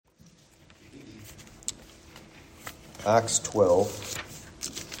Acts 12,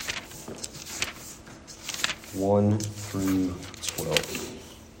 1 through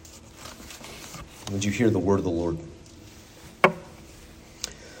 12. Would you hear the word of the Lord?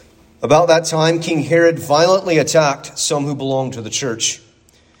 About that time, King Herod violently attacked some who belonged to the church,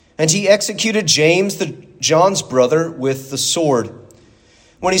 and he executed James, John's brother, with the sword.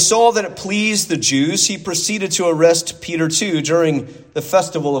 When he saw that it pleased the Jews, he proceeded to arrest Peter too during the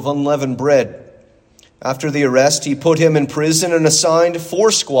festival of unleavened bread. After the arrest, he put him in prison and assigned 4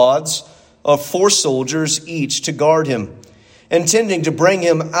 squads of 4 soldiers each to guard him, intending to bring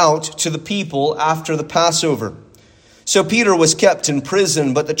him out to the people after the Passover. So Peter was kept in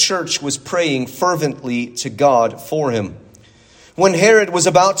prison, but the church was praying fervently to God for him. When Herod was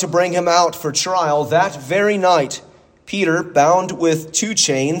about to bring him out for trial, that very night, Peter, bound with 2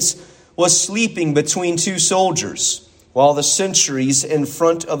 chains, was sleeping between 2 soldiers, while the sentries in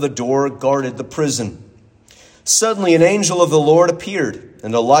front of the door guarded the prison. Suddenly an angel of the Lord appeared,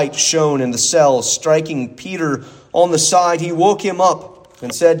 and a light shone in the cell. Striking Peter on the side, he woke him up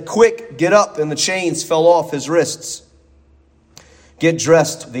and said, "Quick, get up," and the chains fell off his wrists. "Get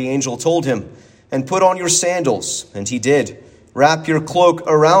dressed," the angel told him, "and put on your sandals." And he did. "Wrap your cloak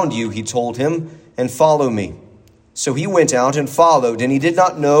around you," he told him, "and follow me." So he went out and followed, and he did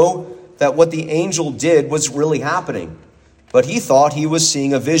not know that what the angel did was really happening, but he thought he was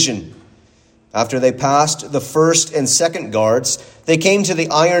seeing a vision. After they passed the first and second guards, they came to the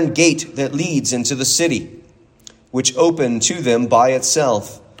iron gate that leads into the city, which opened to them by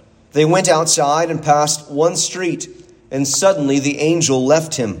itself. They went outside and passed one street, and suddenly the angel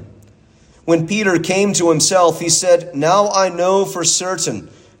left him. When Peter came to himself, he said, "Now I know for certain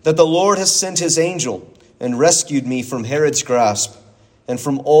that the Lord has sent his angel and rescued me from Herod's grasp and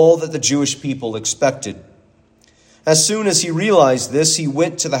from all that the Jewish people expected." As soon as he realized this, he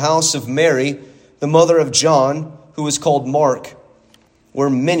went to the house of Mary, the mother of John, who was called Mark, where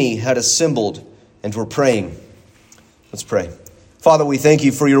many had assembled and were praying. Let's pray. Father, we thank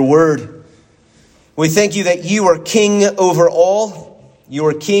you for your word. We thank you that you are king over all. You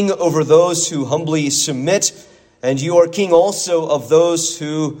are king over those who humbly submit, and you are king also of those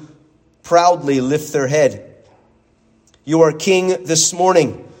who proudly lift their head. You are king this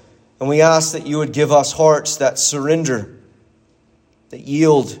morning, and we ask that you would give us hearts that surrender, that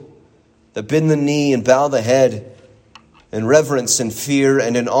yield, that bend the knee and bow the head in reverence and fear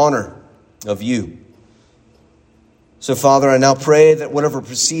and in honor of you. So, Father, I now pray that whatever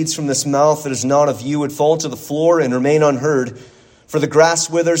proceeds from this mouth that is not of you would fall to the floor and remain unheard. For the grass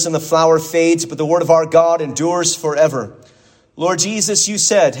withers and the flower fades, but the word of our God endures forever. Lord Jesus, you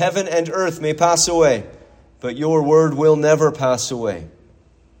said, heaven and earth may pass away, but your word will never pass away.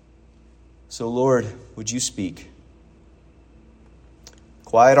 So, Lord, would you speak?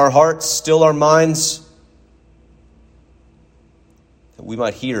 Quiet our hearts, still our minds, that we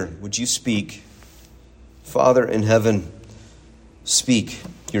might hear. Would you speak? Father in heaven, speak.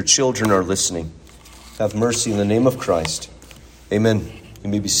 Your children are listening. Have mercy in the name of Christ. Amen. You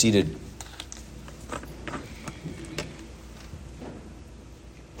may be seated.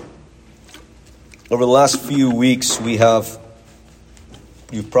 Over the last few weeks,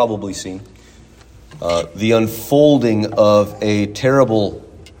 you've probably seen, the unfolding of a terrible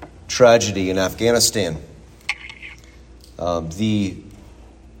tragedy in Afghanistan. The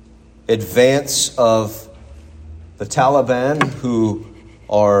advance of the Taliban, who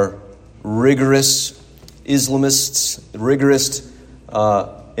are rigorous Islamists, rigorous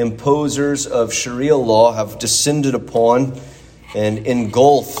imposers of Sharia law, have descended upon and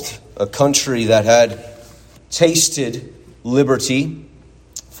engulfed a country that had tasted liberty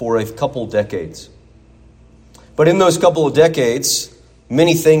for a couple decades. But in those couple of decades,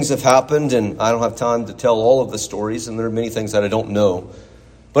 many things have happened, and I don't have time to tell all of the stories, and there are many things that I don't know.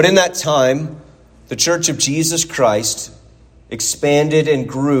 But in that time, the Church of Jesus Christ expanded and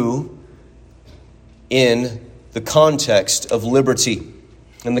grew in the context of liberty.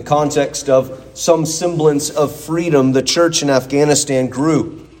 In the context of some semblance of freedom, the church in Afghanistan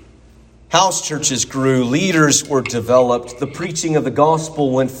grew. House churches grew, leaders were developed, the preaching of the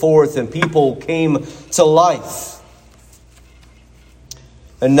gospel went forth, and people came to life.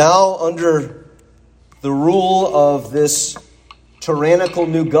 And now, under the rule of this tyrannical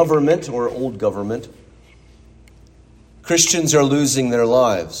new government, or old government, Christians are losing their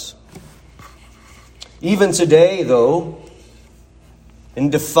lives. Even today, though, in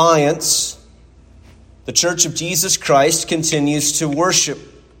defiance, the Church of Jesus Christ continues to worship.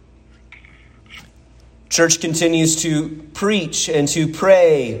 Church continues to preach and to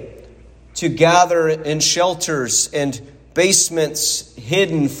pray, to gather in shelters and basements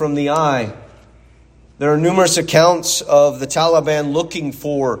hidden from the eye. There are numerous accounts of the Taliban looking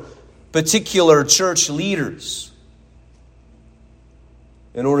for particular church leaders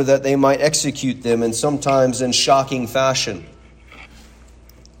in order that they might execute them, and sometimes in shocking fashion.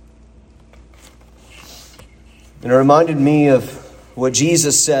 And it reminded me of what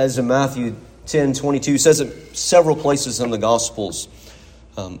Jesus says in Matthew 10:22, says it several places in the Gospels.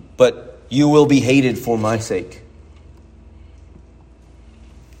 But you will be hated for my sake.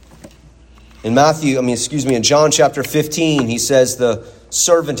 In John chapter 15, he says, the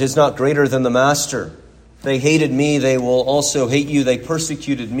servant is not greater than the master. They hated me, they will also hate you. They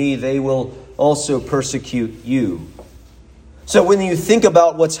persecuted me, they will also persecute you. So when you think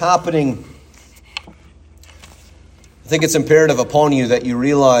about what's happening, I think it's imperative upon you that you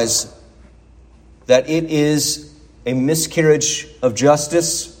realize that it is a miscarriage of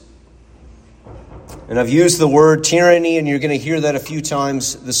justice. And I've used the word tyranny, and you're going to hear that a few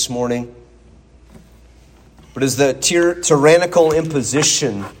times this morning. But it's the tyrannical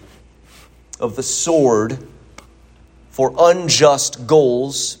imposition of the sword for unjust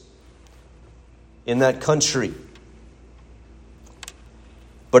goals in that country.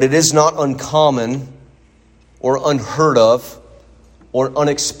 But it is not uncommon or unheard of or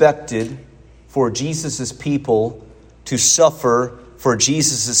unexpected for Jesus' people to suffer for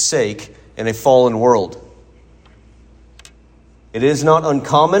Jesus' sake in a fallen world. It is not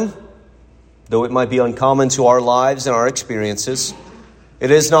uncommon, though it might be uncommon to our lives and our experiences.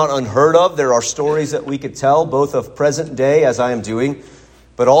 It is not unheard of. There are stories that we could tell, both of present day, as I am doing,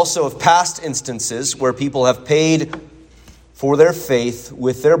 but also of past instances where people have paid for their faith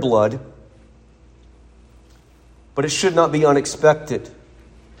with their blood. But it should not be unexpected.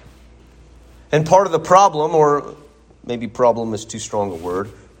 And part of the problem, or maybe problem is too strong a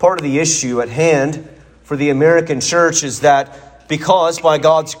word, part of the issue at hand for the American church is that because by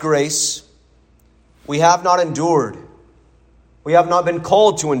God's grace, we have not endured, we have not been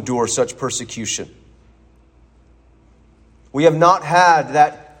called to endure such persecution. We have not had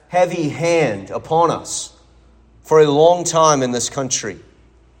that heavy hand upon us for a long time in this country.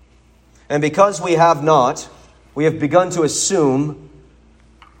 And because we have not, we have begun to assume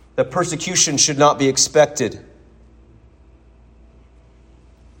that persecution should not be expected.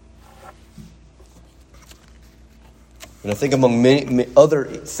 And I think among many other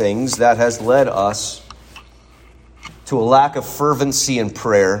things, that has led us to a lack of fervency in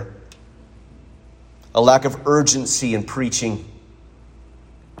prayer, a lack of urgency in preaching,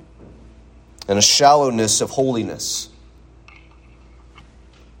 and a shallowness of holiness,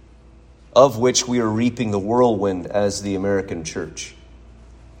 of which we are reaping the whirlwind as the American church.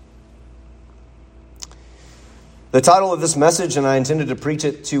 The title of this message, and I intended to preach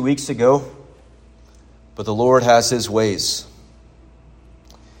it 2 weeks ago, but the Lord has his ways,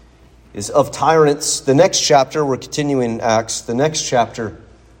 is of tyrants. The next chapter, we're continuing in Acts, the next chapter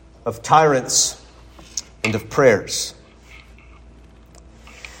of tyrants and of prayers.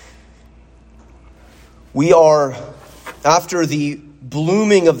 We are, after the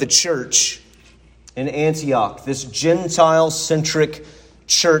blooming of the church in Antioch, this Gentile-centric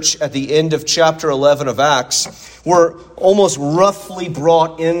church at the end of chapter 11 of Acts, we're almost roughly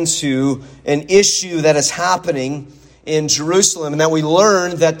brought into an issue that is happening in Jerusalem, and that we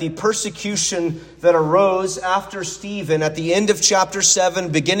learn that the persecution that arose after Stephen at the end of chapter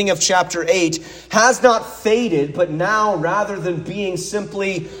 7, beginning of chapter 8, has not faded, but now, rather than being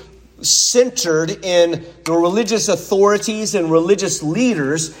simply centered in the religious authorities and religious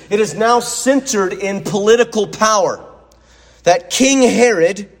leaders, it is now centered in political power. That King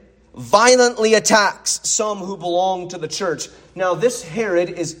Herod violently attacks some who belong to the church. Now, this Herod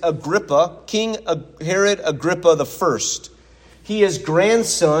is Agrippa, King Herod Agrippa the First. He is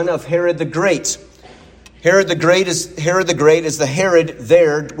grandson of Herod the Great. Herod the Great is the Herod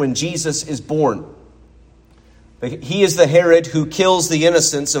there when Jesus is born. He is the Herod who kills the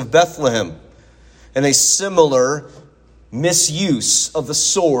innocents of Bethlehem, and a similar misuse of the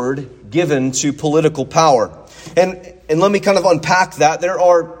sword given to political power. And let me kind of unpack that. There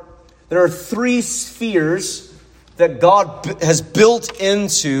are three spheres that God has built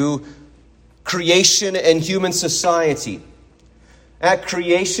into creation and human society. At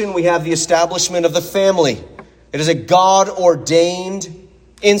creation, we have the establishment of the family. It is a God-ordained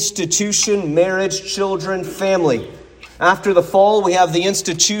institution, marriage, children, family. After the fall, we have the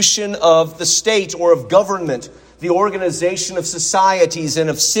institution of the state or of government, the organization of societies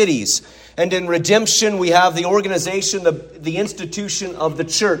and of cities. And in redemption, we have the organization, the institution of the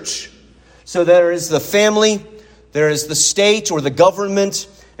church. So there is the family, there is the state or the government,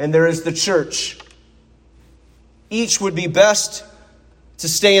 and there is the church. Each would be best to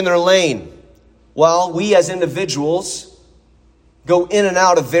stay in their lane. while we as individuals go in and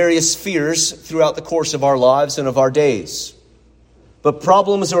out of various spheres throughout the course of our lives and of our days. But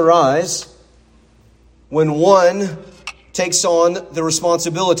problems arise when one takes on the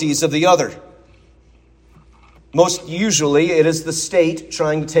responsibilities of the other. Most usually, it is the state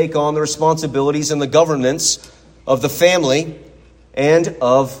trying to take on the responsibilities and the governance of the family and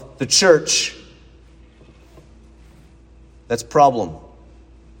of the church. That's a problem.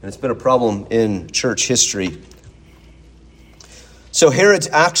 And it's been a problem in church history. So Herod's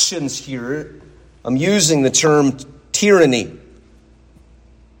actions here, I'm using the term tyranny.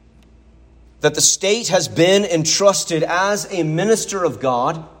 That the state has been entrusted as a minister of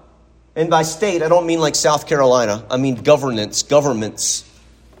God. And by state, I don't mean like South Carolina. I mean governments.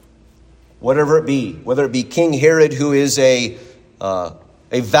 Whatever it be. Whether it be King Herod, who is a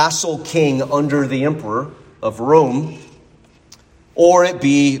vassal king under the emperor of Rome. Or it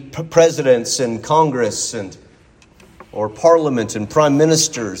be presidents and Congress or parliament and prime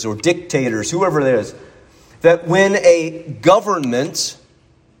ministers or dictators, whoever it is. That when a government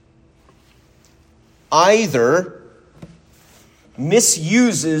either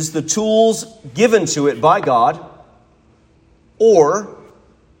misuses the tools given to it by God, or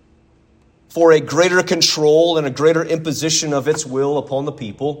for a greater control and a greater imposition of its will upon the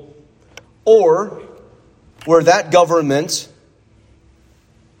people, or where that government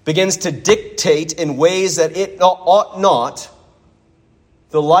begins to dictate in ways that it ought not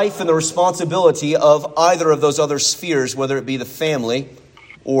the life and the responsibility of either of those other spheres, whether it be the family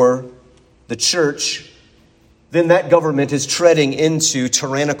or the church, then that government is treading into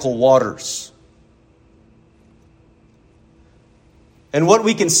tyrannical waters. And what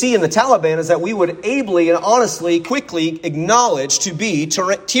we can see in the Taliban is that we would ably and honestly, quickly acknowledge to be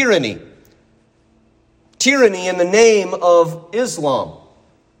tyranny. Tyranny in the name of Islam.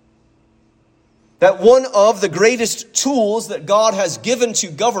 That one of the greatest tools that God has given to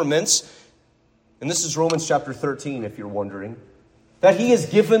governments, and this is Romans chapter 13, if you're wondering, that He has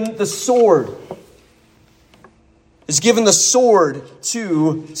given the sword. Has given the sword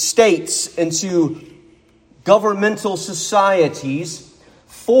to states and to governmental societies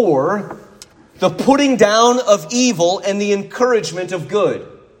for the putting down of evil and the encouragement of good.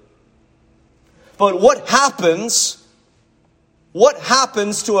 But what happens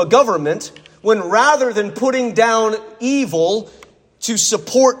to a government when rather than putting down evil to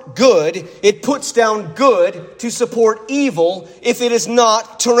support good, it puts down good to support evil if it is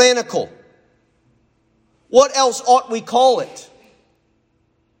not tyrannical? What else ought we call it?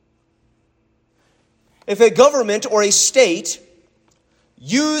 If a government or a state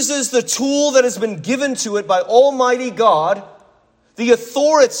uses the tool that has been given to it by Almighty God, the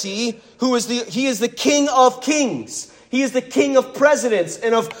authority, He is the King of kings. He is the King of presidents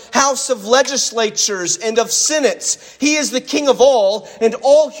and of house of legislatures and of senates. He is the King of all, and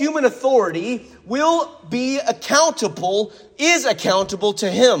all human authority is accountable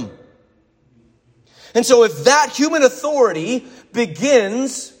to Him. And so if that human authority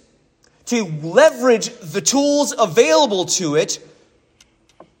begins to leverage the tools available to it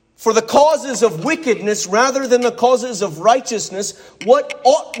for the causes of wickedness rather than the causes of righteousness, what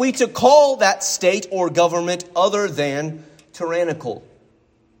ought we to call that state or government other than tyrannical?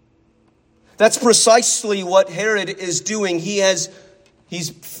 That's precisely what Herod is doing. He's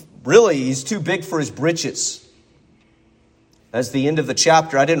too big for his britches. As the end of the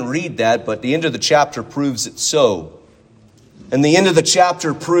chapter, I didn't read that, but the end of the chapter proves it so. And the end of the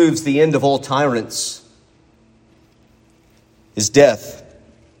chapter proves the end of all tyrants. His death.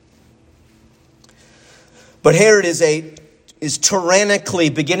 But Herod is tyrannically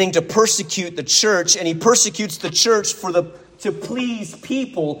beginning to persecute the church, and he persecutes the church to please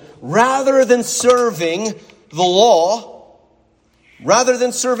people rather than serving the law, rather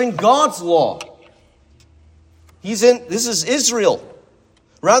than serving God's law. This is Israel.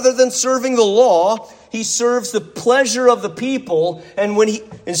 Rather than serving the law, he serves the pleasure of the people, and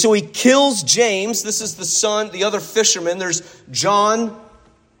so he kills James. This is the other fisherman. There's John.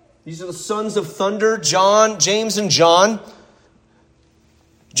 These are the sons of thunder, James and John.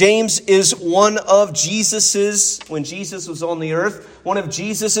 James is one of Jesus's, when Jesus was on the earth, one of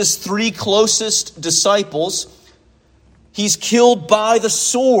Jesus's 3 closest disciples. He's killed by the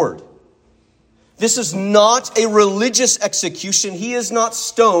sword. This is not a religious execution. He is not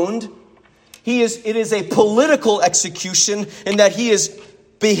stoned. It is a political execution in that he is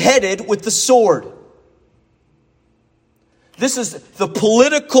beheaded with the sword. This is the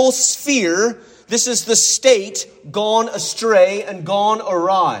political sphere. This is the state gone astray and gone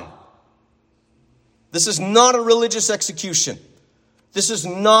awry. This is not a religious execution. This is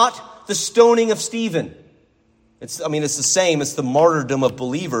not the stoning of Stephen. It's the same. It's the martyrdom of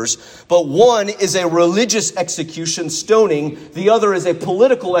believers. But one is a religious execution, stoning. The other is a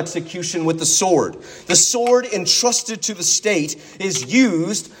political execution with the sword. The sword entrusted to the state is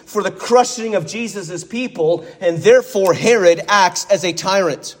used for the crushing of Jesus' people, and therefore Herod acts as a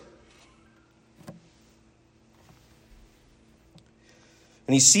tyrant.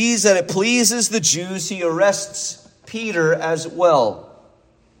 And he sees that it pleases the Jews. He arrests Peter as well.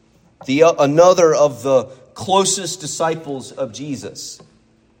 Another of the closest disciples of Jesus.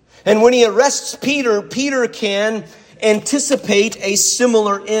 And when he arrests Peter, Peter can anticipate a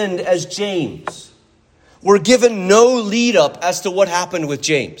similar end as James. We're given no lead up as to what happened with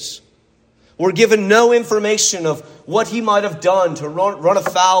James. We're given no information of what he might have done to run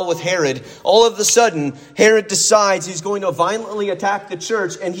afoul with Herod. All of a sudden, Herod decides he's going to violently attack the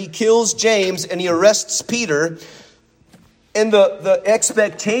church, and he kills James and he arrests Peter. And the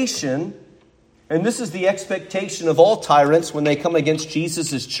expectation, and this is the expectation of all tyrants when they come against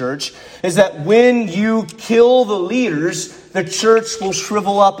Jesus' church, is that when you kill the leaders, the church will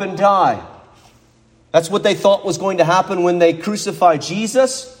shrivel up and die. That's what they thought was going to happen when they crucified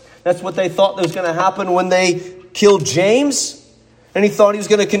Jesus. That's what they thought was going to happen when they killed James. And he thought he was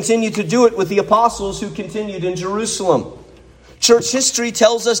going to continue to do it with the apostles who continued in Jerusalem. Church history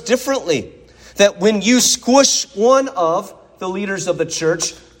tells us differently. That when you squish one of the leaders of the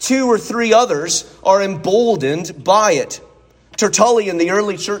church, 2 or 3 others are emboldened by it. Tertullian, the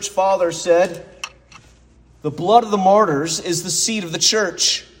early church father, said, "The blood of the martyrs is the seed of the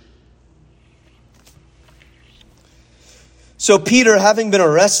church." So Peter, having been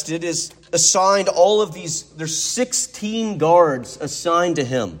arrested, is assigned all of these. There's 16 guards assigned to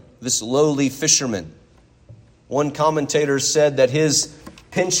him, this lowly fisherman. One commentator said that his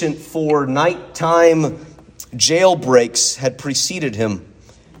penchant for nighttime jailbreaks had preceded him,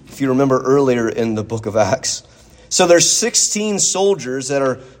 if you remember earlier in the book of Acts. So there's 16 soldiers that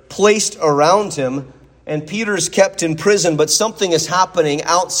are placed around him, and Peter's kept in prison, but something is happening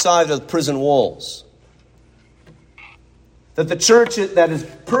outside of the prison walls. That the church that is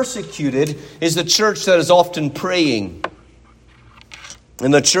persecuted is the church that is often praying.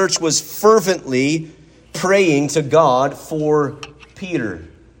 And the church was fervently praying to God for Peter.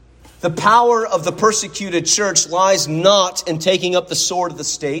 The power of the persecuted church lies not in taking up the sword of the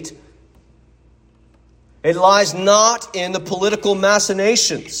state. It lies not in the political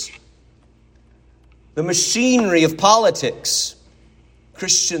machinations, the machinery of politics.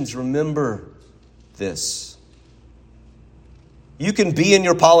 Christians, remember this. You can be in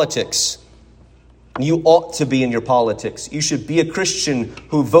your politics. You ought to be in your politics. You should be a Christian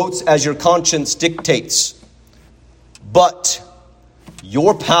who votes as your conscience dictates. But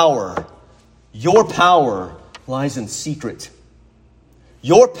your power lies in secret.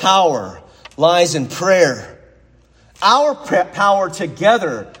 Your power lies in prayer. Our power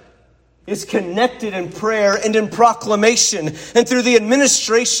together is connected in prayer and in proclamation and through the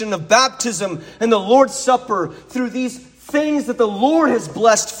administration of baptism and the Lord's Supper, through these things that the Lord has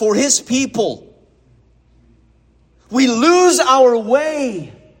blessed for His people. We lose our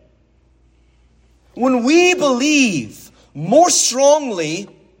way when we believe more strongly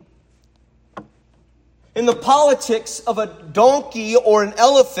in the politics of a donkey or an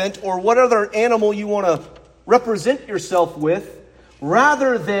elephant or what other animal you want to represent yourself with,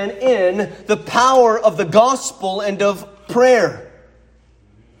 rather than in the power of the gospel and of prayer.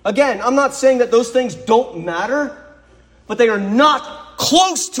 Again, I'm not saying that those things don't matter, but they are not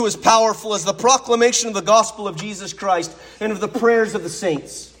close to as powerful as the proclamation of the gospel of Jesus Christ and of the prayers of the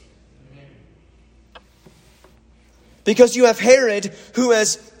saints. Because you have Herod, who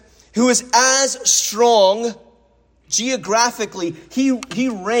is as strong geographically. He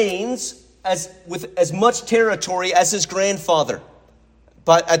reigns with as much territory as his grandfather.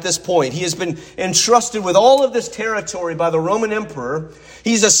 But at this point, he has been entrusted with all of this territory by the Roman emperor.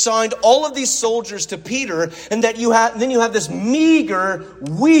 He's assigned all of these soldiers to Peter, and then you have this meager,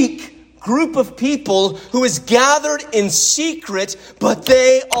 weak group of people who is gathered in secret, but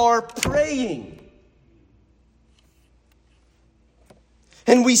they are praying.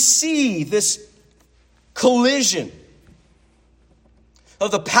 And we see this collision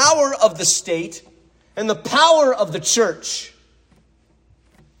of the power of the state and the power of the church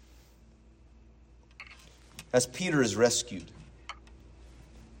as Peter is rescued.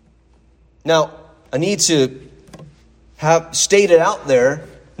 Now, I need to have stated out there,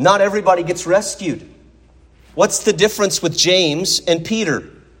 not everybody gets rescued. What's the difference with James and Peter?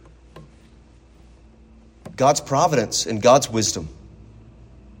 God's providence and God's wisdom.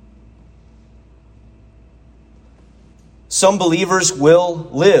 Some believers will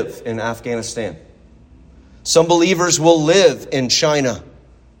live in Afghanistan. Some believers will live in China.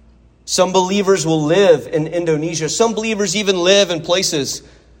 Some believers will live in Indonesia. Some believers even live in places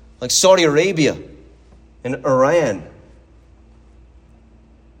like Saudi Arabia and Iran.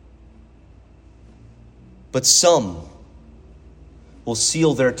 But some will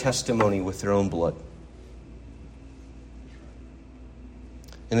seal their testimony with their own blood.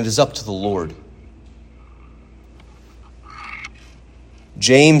 And it is up to the Lord.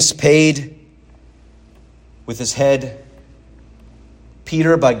 James paid with his head.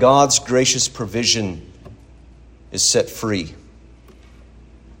 Peter, by God's gracious provision, is set free.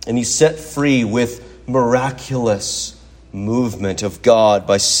 And he's set free with miraculous movement of God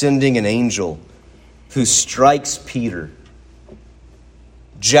by sending an angel who strikes Peter,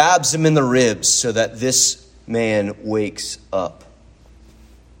 jabs him in the ribs so that this man wakes up.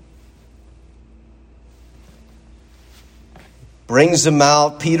 Brings him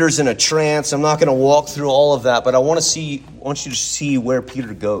out. Peter's in a trance. I'm not going to walk through all of that, but I want you to see where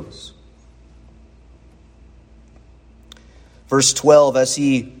Peter goes. Verse 12, as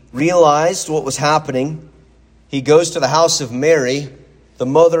he realized what was happening, he goes to the house of Mary, the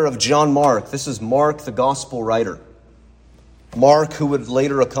mother of John Mark. This is Mark, the gospel writer. Mark, who would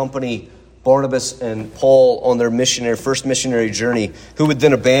later accompany Barnabas and Paul on their first missionary journey, who would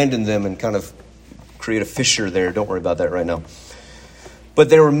then abandon them and kind of create a fissure there. Don't worry about that right now. But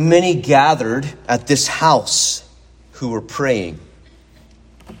there were many gathered at this house who were praying.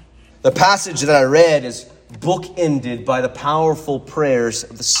 The passage that I read is bookended by the powerful prayers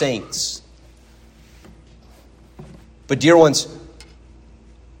of the saints. But dear ones,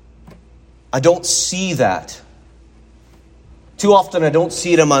 I don't see that. Too often I don't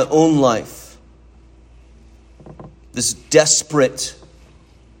see it in my own life. This desperate,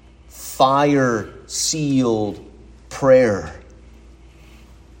 fire-sealed prayer.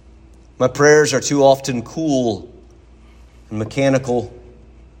 My prayers are too often cool and mechanical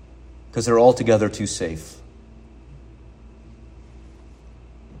because they're altogether too safe.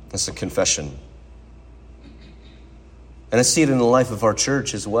 That's a confession. And I see it in the life of our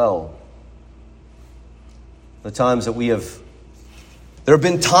church as well. The times that there have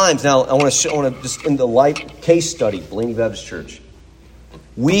been times, now I want to just in the light case study, Blaney Baptist Church.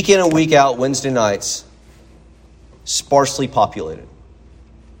 Week in and week out, Wednesday nights, sparsely populated.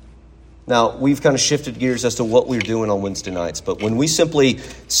 Now, we've kind of shifted gears as to what we're doing on Wednesday nights, but when we simply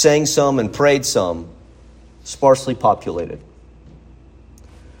sang some and prayed some, sparsely populated.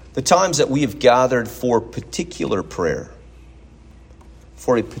 The times that we have gathered for particular prayer,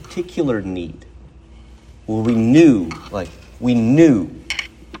 for a particular need, where we knew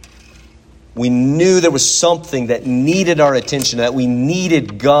there was something that needed our attention, that we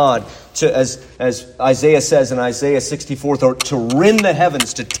needed God to, as Isaiah says in Isaiah 64, to rend the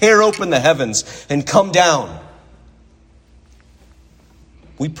heavens, to tear open the heavens and come down.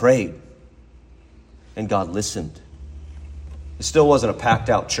 We prayed, and God listened. It still wasn't a packed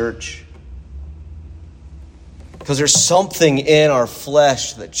out church. Because there's something in our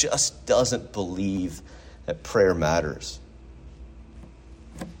flesh that just doesn't believe that prayer matters.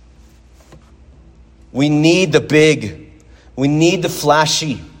 We need the big. We need the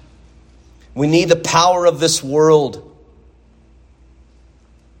flashy. We need the power of this world.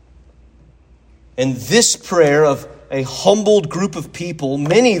 And this prayer of a humbled group of people,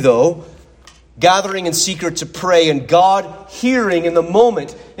 many though, gathering in secret to pray, and God hearing in the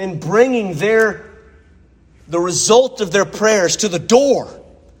moment and bringing the result of their prayers to the door.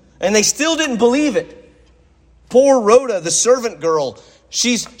 And they still didn't believe it. Poor Rhoda, the servant girl,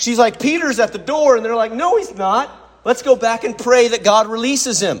 she's like, Peter's at the door, and they're like, no, he's not. Let's go back and pray that God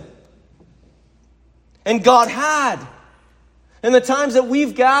releases him. And God had. And the times that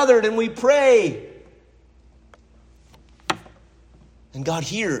we've gathered and we pray, and God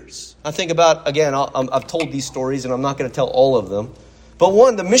hears. I think about, again, I've told these stories and I'm not going to tell all of them. But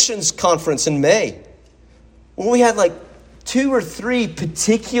one, the missions conference in May, where we had like 2 or 3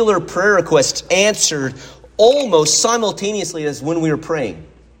 particular prayer requests answered almost simultaneously as when we were praying.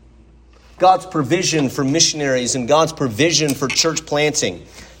 God's provision for missionaries and God's provision for church planting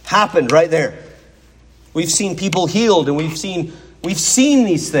happened right there. We've seen people healed, and we've seen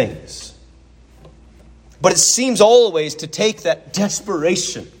these things. But it seems always to take that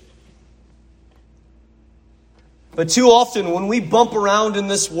desperation. But too often when we bump around in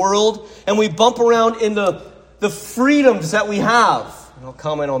this world and we bump around in the freedoms that we have, and I'll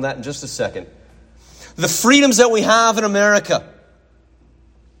comment on that in just a second. The freedoms that we have in America,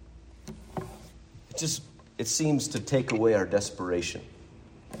 it seems to take away our desperation.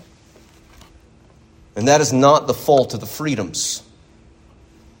 And that is not the fault of the freedoms.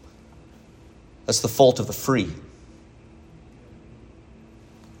 That's the fault of the free.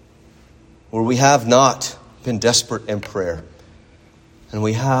 Where we have not been desperate in prayer, and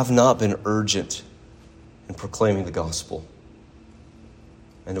we have not been urgent in proclaiming the gospel,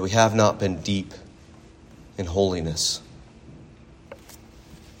 and we have not been deep in holiness.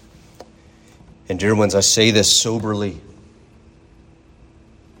 And dear ones, I say this soberly.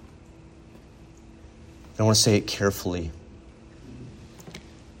 I want to say it carefully.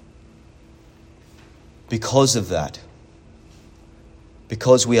 Because of that,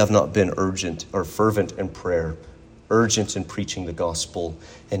 because we have not been urgent or fervent in prayer, urgent in preaching the gospel,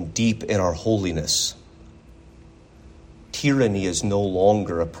 and deep in our holiness, tyranny is no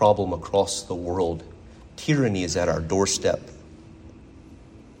longer a problem across the world. Tyranny is at our doorstep.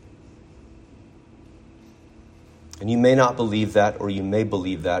 And you may not believe that, or you may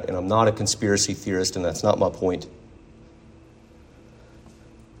believe that, and I'm not a conspiracy theorist, and that's not my point.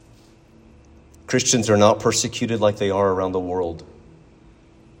 Christians are not persecuted like they are around the world.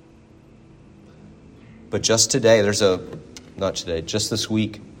 But just this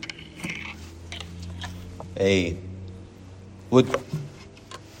week,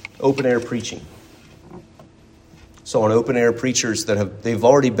 open air preaching. So on open air preachers they've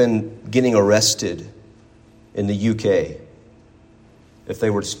already been getting arrested in the UK if they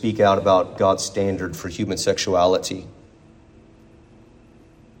were to speak out about God's standard for human sexuality.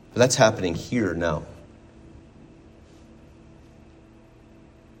 But that's happening here now.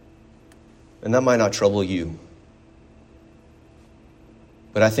 And that might not trouble you.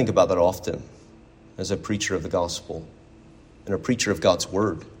 But I think about that often as a preacher of the gospel and a preacher of God's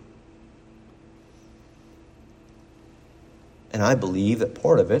word. And I believe that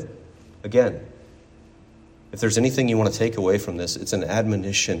part of it, again, if there's anything you want to take away from this, it's an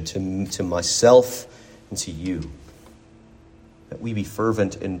admonition to myself and to you. That we be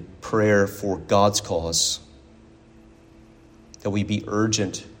fervent in prayer for God's cause. That we be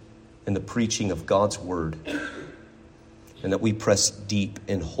urgent in the preaching of God's word. And that we press deep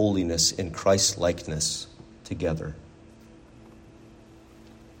in holiness, in Christ-likeness together.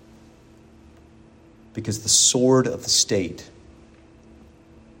 Because the sword of the state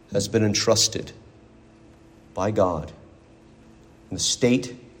has been entrusted by God. And the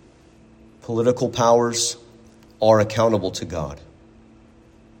state, political powers are accountable to God.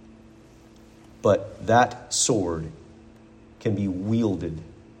 But that sword can be wielded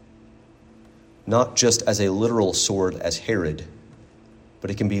not just as a literal sword as Herod, but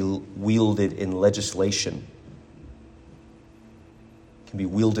it can be wielded in legislation. It can be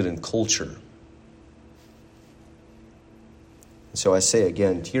wielded in culture. And so I say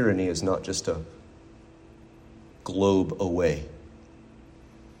again, tyranny is not just a globe away.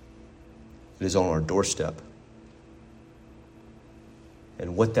 It is on our doorstep.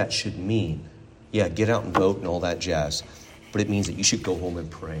 And what that should mean, yeah, get out and vote and all that jazz, but it means that you should go home and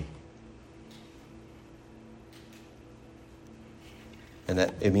pray. And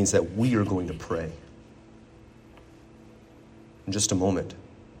that it means that we are going to pray in just a moment.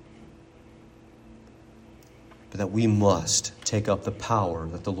 But that we must take up the power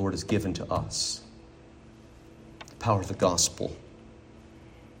that the Lord has given to us. The power of the gospel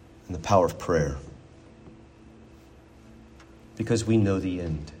and the power of prayer. Because we know the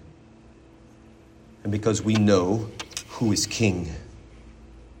end. And because we know who is king.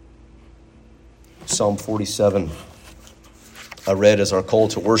 Psalm 47, I read as our call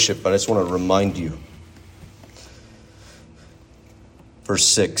to worship, but I just want to remind you. Verse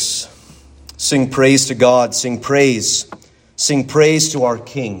 6. Sing praise to God, sing praise to our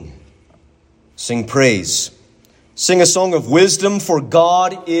King. Sing praise. Sing a song of wisdom, for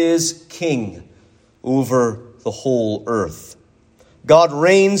God is King over the whole earth. God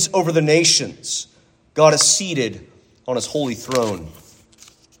reigns over the nations. God is seated on his holy throne.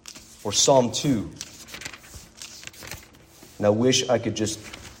 Or Psalm 2. And I wish I could just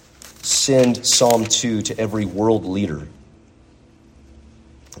send Psalm 2 to every world leader,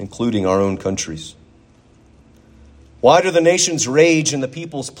 including our own countries. Why do the nations rage and the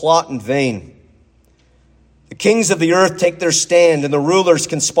peoples plot in vain? The kings of the earth take their stand, and the rulers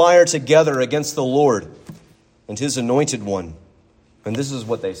conspire together against the Lord and his anointed one. And this is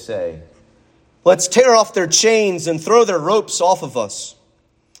what they say. Let's tear off their chains and throw their ropes off of us.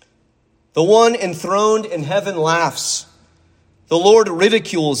 The one enthroned in heaven laughs. The Lord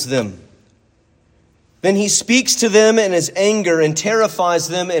ridicules them. Then he speaks to them in his anger and terrifies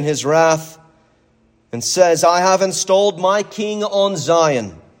them in his wrath and says, I have installed my king on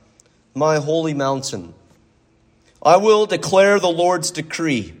Zion, my holy mountain. I will declare the Lord's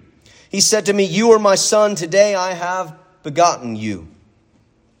decree. He said to me, "You are my son, today I have begotten you.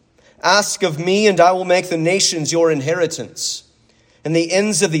 Ask of me, and I will make the nations your inheritance, and the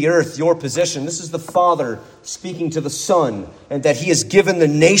ends of the earth your possession." This is the Father speaking to the Son, and that he has given the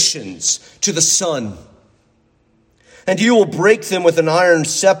nations to the Son. "And you will break them with an iron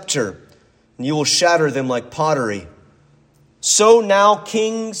scepter, and you will shatter them like pottery. So now,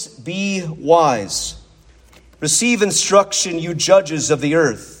 kings, be wise. Receive instruction, you judges of the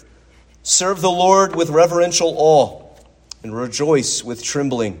earth. Serve the Lord with reverential awe, and rejoice with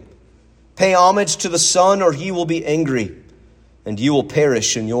trembling. Pay homage to the Son, or he will be angry, and you will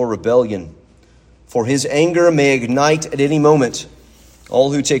perish in your rebellion. For his anger may ignite at any moment.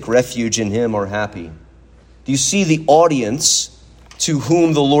 All who take refuge in him are happy." Do you see the audience to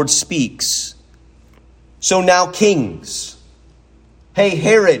whom the Lord speaks? So now, kings. Hey,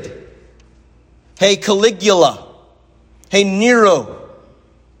 Herod. Hey, Caligula. Hey, Nero.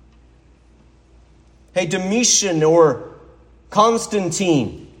 Hey, Domitian or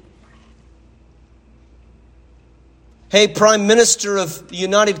Constantine. Hey, Prime Minister of the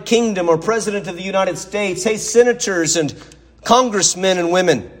United Kingdom or President of the United States. Hey, senators and congressmen and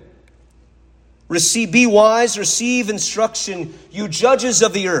women. Be wise, receive instruction, you judges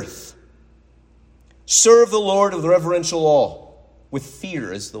of the earth. Serve the Lord with reverential awe. With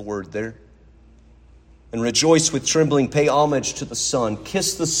fear is the word there. And rejoice with trembling. Pay homage to the Son.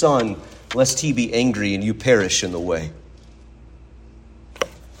 Kiss the Son, lest he be angry and you perish in the way.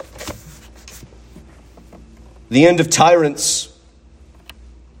 The end of tyrants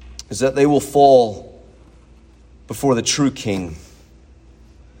is that they will fall before the true king.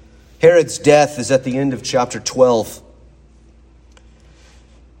 Herod's death is at the end of chapter 12.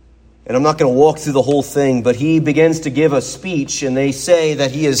 And I'm not going to walk through the whole thing, but he begins to give a speech, and they say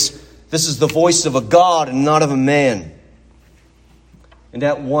that this is the voice of a God and not of a man. And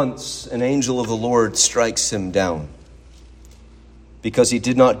at once an angel of the Lord strikes him down because he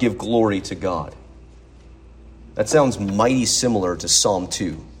did not give glory to God. That sounds mighty similar to Psalm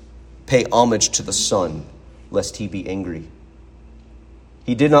 2. Pay homage to the Son, lest he be angry.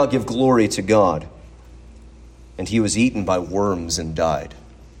 He did not give glory to God, and he was eaten by worms and died.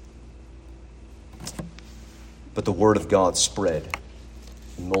 But the word of God spread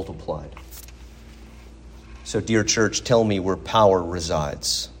and multiplied. So, dear church, tell me where power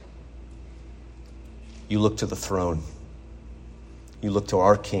resides. You look to the throne. You look to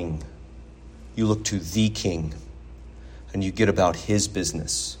our King. You look to the King. And you get about his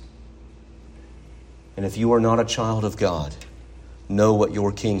business. And if you are not a child of God, know what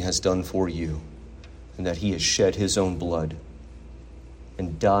your King has done for you, and that he has shed his own blood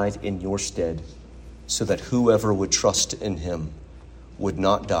and died in your stead, so that whoever would trust in him would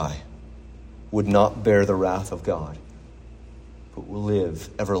not die, would not bear the wrath of God, but will live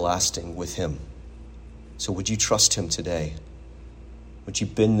everlasting with him. So would you trust him today? Would you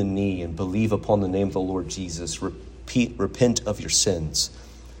bend the knee and believe upon the name of the Lord Jesus? Repent of your sins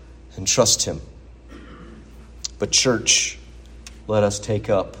and trust him. But church, let us take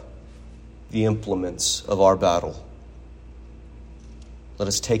up the implements of our battle. Let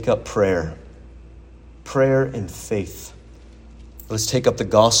us take up prayer and faith. Let us take up the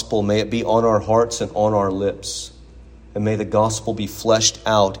gospel. May it be on our hearts and on our lips. And may the gospel be fleshed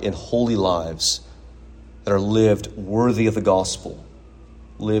out in holy lives that are lived worthy of the gospel,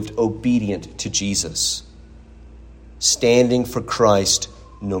 lived obedient to Jesus, standing for Christ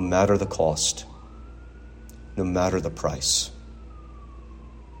no matter the cost, no matter the price.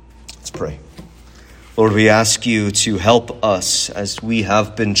 Let's pray. Lord, we ask you to help us as we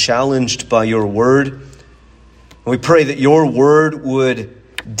have been challenged by your word. We pray that your word would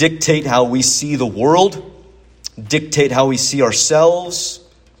dictate how we see the world, dictate how we see ourselves.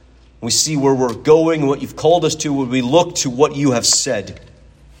 We see where we're going, what you've called us to, would we look to what you have said.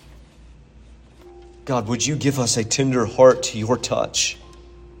 God, would you give us a tender heart to your touch,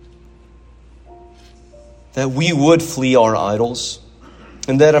 that we would flee our idols,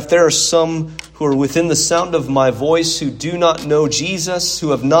 and that if there are some who are within the sound of my voice who do not know Jesus,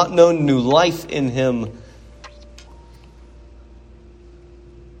 who have not known new life in him,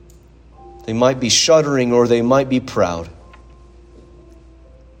 they might be shuddering or they might be proud.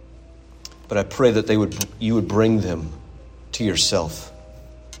 But I pray that you would bring them to yourself,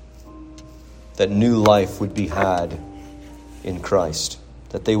 that new life would be had in Christ,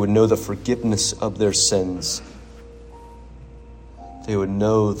 that they would know the forgiveness of their sins. They would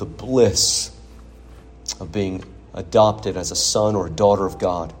know the bliss of being adopted as a son or a daughter of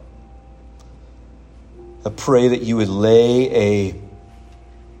God. I pray that you would lay a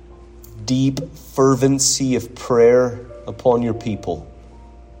deep fervency of prayer upon your people.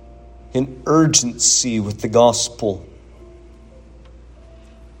 in urgency with the gospel,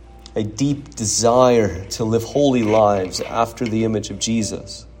 a deep desire to live holy lives after the image of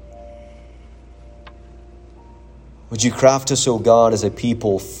Jesus. Would you craft us, O God, as a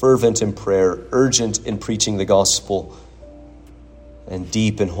people fervent in prayer, urgent in preaching the gospel, and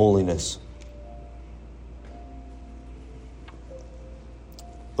deep in holiness?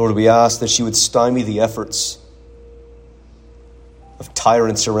 Lord, we ask that you would stymie the efforts of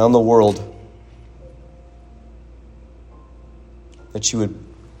tyrants around the world, that you would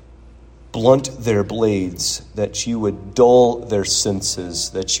blunt their blades, that you would dull their senses,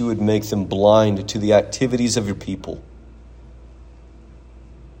 that you would make them blind to the activities of your people.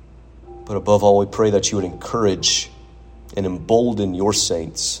 But above all, we pray that you would encourage and embolden your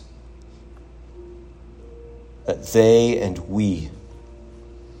saints, that they and we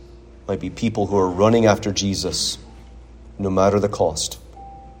might be people who are running after Jesus no matter the cost,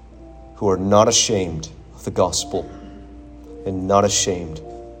 who are not ashamed of the gospel and not ashamed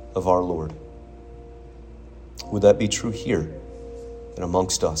of our Lord. Would that be true here and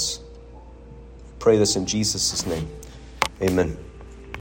amongst us? We pray this in Jesus' name. Amen.